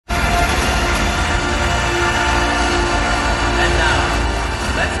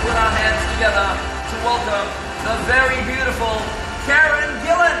together to welcome the very beautiful Karen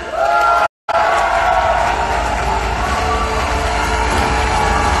Gillan.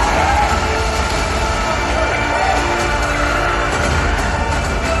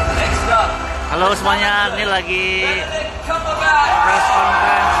 Next up. Halo semuanya, ini lagi press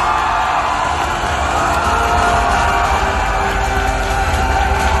conference.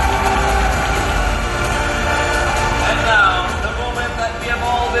 And now, the moment that we have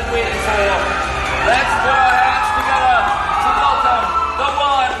all been waiting for. Let's put our hands together to welcome the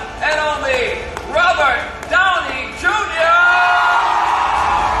one and only Robert Downey Jr.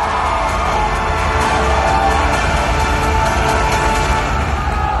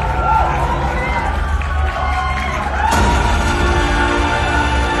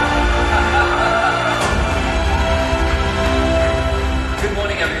 Good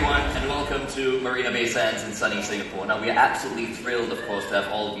morning, everyone, and welcome to Marina Bay Sands in sunny Singapore. Now, we are absolutely thrilled, of course, to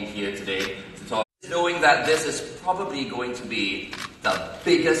have all of you here today to talk, knowing that this is probably going to be the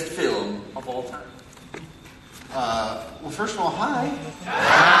biggest film of all time. Well, first of all, hi.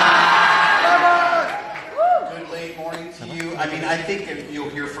 Good late morning to you. I mean, I think you'll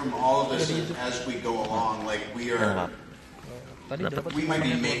hear from all of us as we go along. Like, we might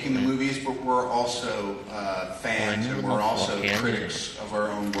be making the movies, but we're also fans, and we're also critics of our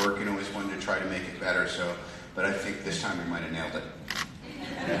own work, and always wanted to try to make it better. But I think this time we might have nailed it.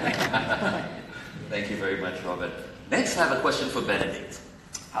 Thank you very much, Robert. Next, I have a question for Benedict.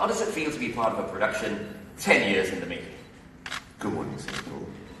 How does it feel to be part of a production 10 years in the making? Good morning, Singapore.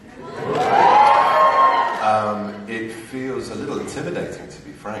 It feels a little intimidating, to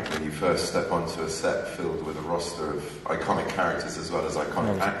be frank, when you first step onto a set filled with a roster of iconic characters as well as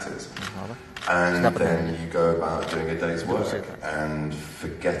iconic actors. And then you go about doing a day's work and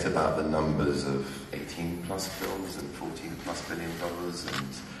forget about the numbers of 18 plus films and 14 plus $1 billion and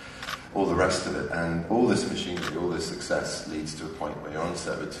all the rest of it. And all this machinery, all this success leads to a point where you're on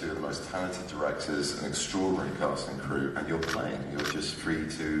set with two of the most talented directors, an extraordinary cast and crew, and you're playing. You're just free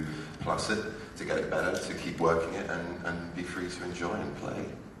to plus it, to get it better, to keep working it, and be free to enjoy and play.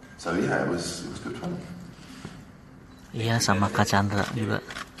 So yeah, it was good fun. Iya, sama Kak Chandra juga.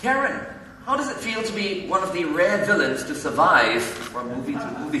 Karen, how does it feel to be one of the rare villains to survive from movie to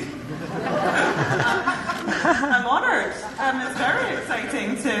movie? I'm honored. It's very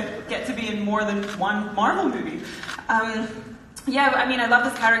exciting to get to be in more than one Marvel movie. Yeah, I mean, I love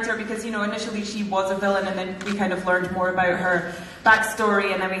this character because, you know, initially she was a villain, and then we kind of learned more about her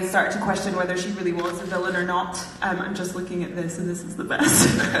backstory, and then we started to question whether she really was a villain or not. I'm just looking at this, and this is the best.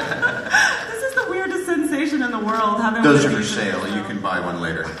 This is the weirdest sensation in the world. Those are for sale. You can buy one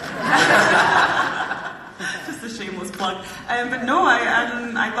later. Just a shameless plug. But no,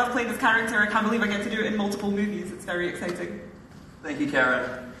 I love playing this character. I can't believe I get to do it in multiple movies. It's very exciting. Thank you,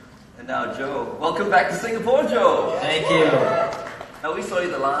 Karen. And now, Joe. Welcome back to Singapore, Joe. Thank you. Now, we saw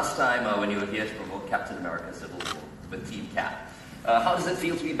you the last time when you were here to promote Captain America Civil War with Team Cap. How does it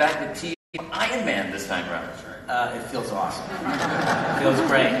feel to be back with Team Iron Man this time around? It feels awesome. It feels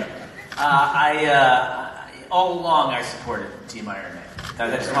great. All along I supported Team Iron Man.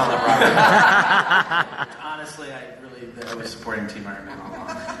 I just want to let Robert know. Honestly, I was supporting Team Iron Man all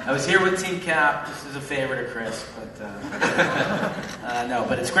along. I was here with Team Cap, just as a favor to Chris, but no,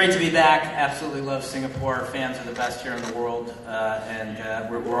 but it's great to be back. Absolutely love Singapore. Fans are the best here in the world, and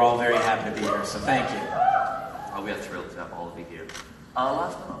we're all very happy to be here, so thank you. Oh, we are thrilled to have all of you here.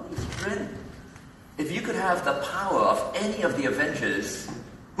 Last but not least, Bryn, if you could have the power of any of the Avengers,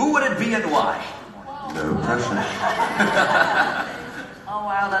 who would it be and why? No pressure. Oh,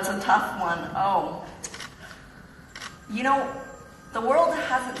 wow, that's a tough one. Oh. You know, the world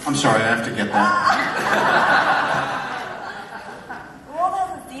hasn't... I'm sorry, I have to get that. The world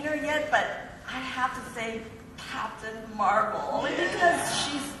hasn't seen her yet, but I have to say Captain Marvel. Only because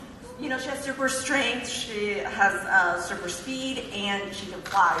she's, you know, she has super strength, she has super speed, and she can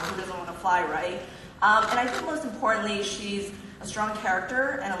fly. Who doesn't want to fly, right? And I think most importantly, she's a strong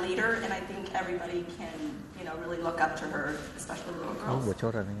character and a leader, and I think everybody can, you know, really look up to her, especially little girls.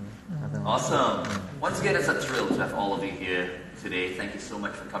 Awesome. Once again, it's a thrill to have all of you here today. Thank you so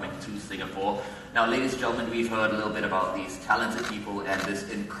much for coming to Singapore. Now, ladies and gentlemen, we've heard a little bit about these talented people and this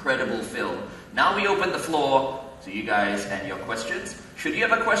incredible film. Now we open the floor to you guys and your questions. Should you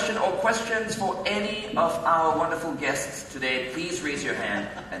have a question or questions for any of our wonderful guests today, please raise your hand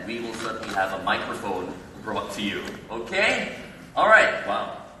and we will certainly have a microphone brought to you. Okay? All right.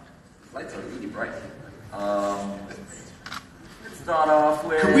 Wow. Lights are really bright. Let's start off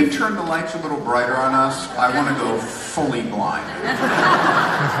with... Can we turn the lights a little brighter on us? I want to go fully blind.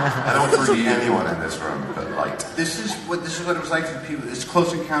 I don't see anyone in this room but light. This is what it was like for the people. It's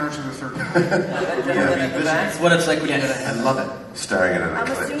Close Encounters of the Third Kind. That's what it's like when you get I love it. Staring at it.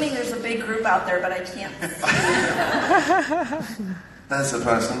 I'm assuming there's a big group out there, but I can't see. There's the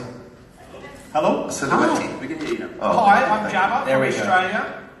person. Hello? Silhouette. We can hear you. Hi, I'm Jabba There from we go.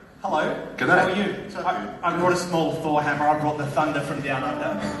 Australia. Hello. Good How day. are you? So I brought a small Thor hammer. I brought the thunder from down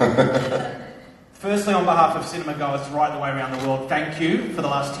under. Firstly, on behalf of cinema goers right the way around the world, thank you for the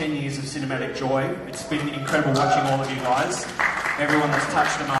last 10 years of cinematic joy. It's been incredible watching all of you guys. Everyone that's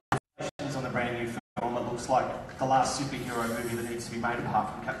touched the Marvel on the brand new film. It looks like the last superhero movie that needs to be made apart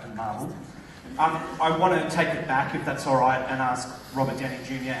from Captain Marvel. I want to take it back, if that's all right, and ask Robert Downey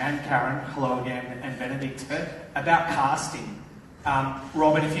Jr. and Karen, hello again, and Benedict, about casting.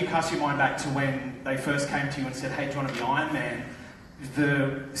 Robert, if you cast your mind back to when they first came to you and said, hey, do you want to be Iron Man?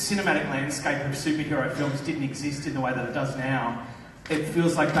 The cinematic landscape of superhero films didn't exist in the way that it does now. It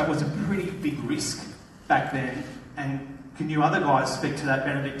feels like that was a pretty big risk back then. And can you other guys speak to that,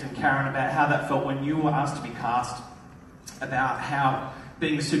 Benedict and Karen, about how that felt when you were asked to be cast, about how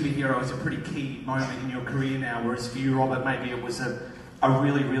being a superhero is a pretty key moment in your career now, whereas for you, Robert, maybe it was a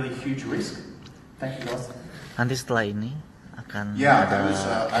really, really huge risk? Thank you, guys. Nanti setelah ini akan Yeah, ada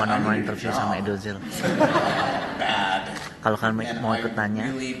I one-on-one needed a interview job. sama Edho Zell. Bad. Kalau kalian And mau I ikut tanya,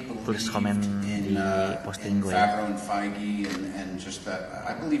 really tulis believed komen in, di posting in gue. Favreau and Feige and just that.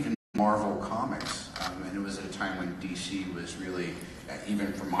 I believe in Marvel Comics, and it was at a time when DC was really, even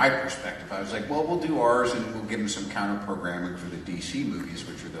from my perspective, I was like, well, we'll do ours and we'll give them some counter programming for the DC movies,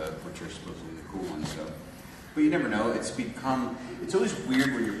 which are supposedly the cool ones. So, but you never know. It's always weird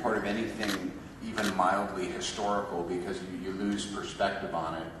when you're part of anything even mildly historical because you lose perspective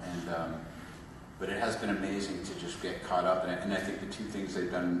on it. But it has been amazing to just get caught up in it. And I think the two things they've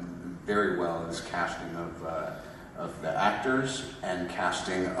done very well is casting of the actors and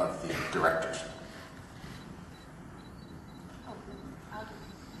casting of the directors.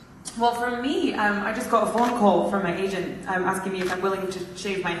 Well, for me, I just got a phone call from my agent asking me if I'm willing to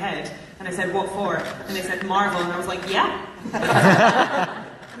shave my head. And I said, what for? And they said, Marvel. And I was like, yeah.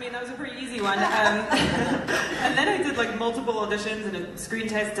 I mean, that was a pretty easy one. And then I did like multiple auditions and a screen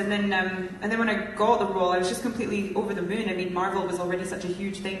test. And then when I got the role, I was just completely over the moon. I mean, Marvel was already such a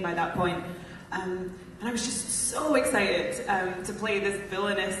huge thing by that point. And I was just so excited to play this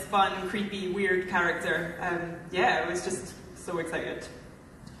villainous, fun, creepy, weird character. Yeah, I was just so excited.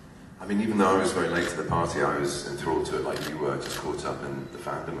 I mean, even though I was very late to the party, I was enthralled to it like you were, just caught up in the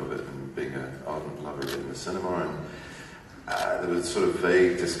fandom of it and being an ardent lover of it in the cinema. And there were sort of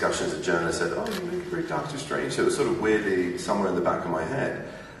vague discussions. A journalist said, oh, you make a great Doctor Strange. So it was sort of weirdly somewhere in the back of my head.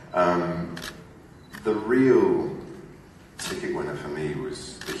 The real ticket winner for me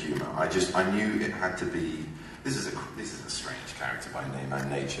was the humour. I knew it had to be, this is a strange character by name and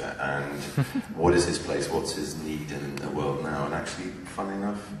nature, and what is his place, what's his need in the world now? And actually, funny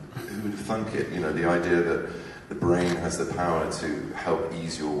enough, who would have thunk it? You know, the idea that the brain has the power to help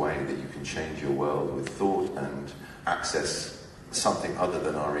ease your way, that you can change your world with thought and access something other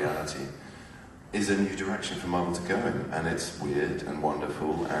than our reality, is a new direction for Marvel to go in. And it's weird and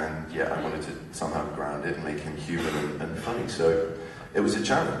wonderful, and yet I wanted to somehow ground it and make him human and funny. So it was a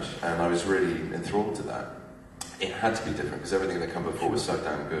challenge, and I was really enthralled to that. It had to be different, because everything that come before was so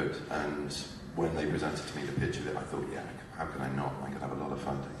damn good. And when they presented to me the pitch of it, I thought, yeah, how can I not? I could have a lot of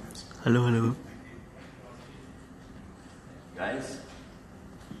fun doing this. Hello, hello. Guys?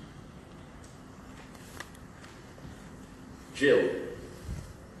 Jill.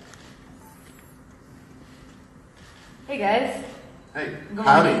 Hey guys. Hey, Good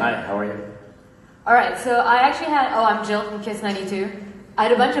howdy. morning. Hi, how are you? Alright, so I actually I'm Jill from Kiss 92. I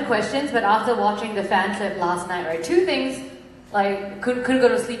had a bunch of questions, but after watching the fan clip last night, right, two things, like, couldn't go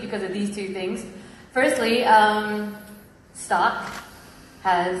to sleep because of these two things. Firstly, Stark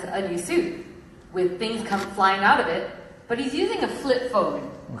has a new suit with things come flying out of it, but he's using a flip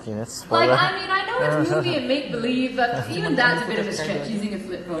phone. Okay, that's Like, spoiler. I mean, I know it's movie and make-believe, but even that's a bit of a stretch using a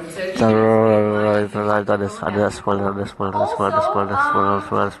flip phone. So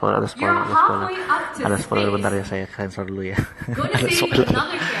Ada spoiler, bentar ya, saya cancel dulu ya. Going to save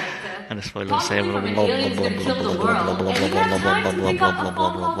another character. Ada spoiler, saya belum Possibly from an alien's gonna kill the world, and you have time to pick up a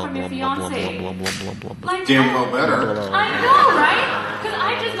phone call from your fiancé. Like, Damn well better. I know, right? Because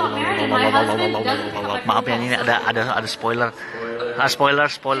I just got married and my husband doesn't pick up my phone Maaf ya, calls. ini ada spoiler.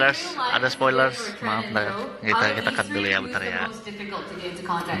 Spoilers, ada spoilers. Maaf, kita cut dulu ya, bentar ya.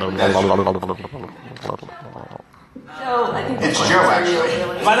 So, I think It's Joe,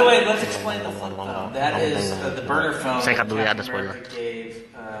 actually. By the way, let's explain the flip phone. That is the burner phone. Saya cut dulu ya, ada Captain spoiler. America gave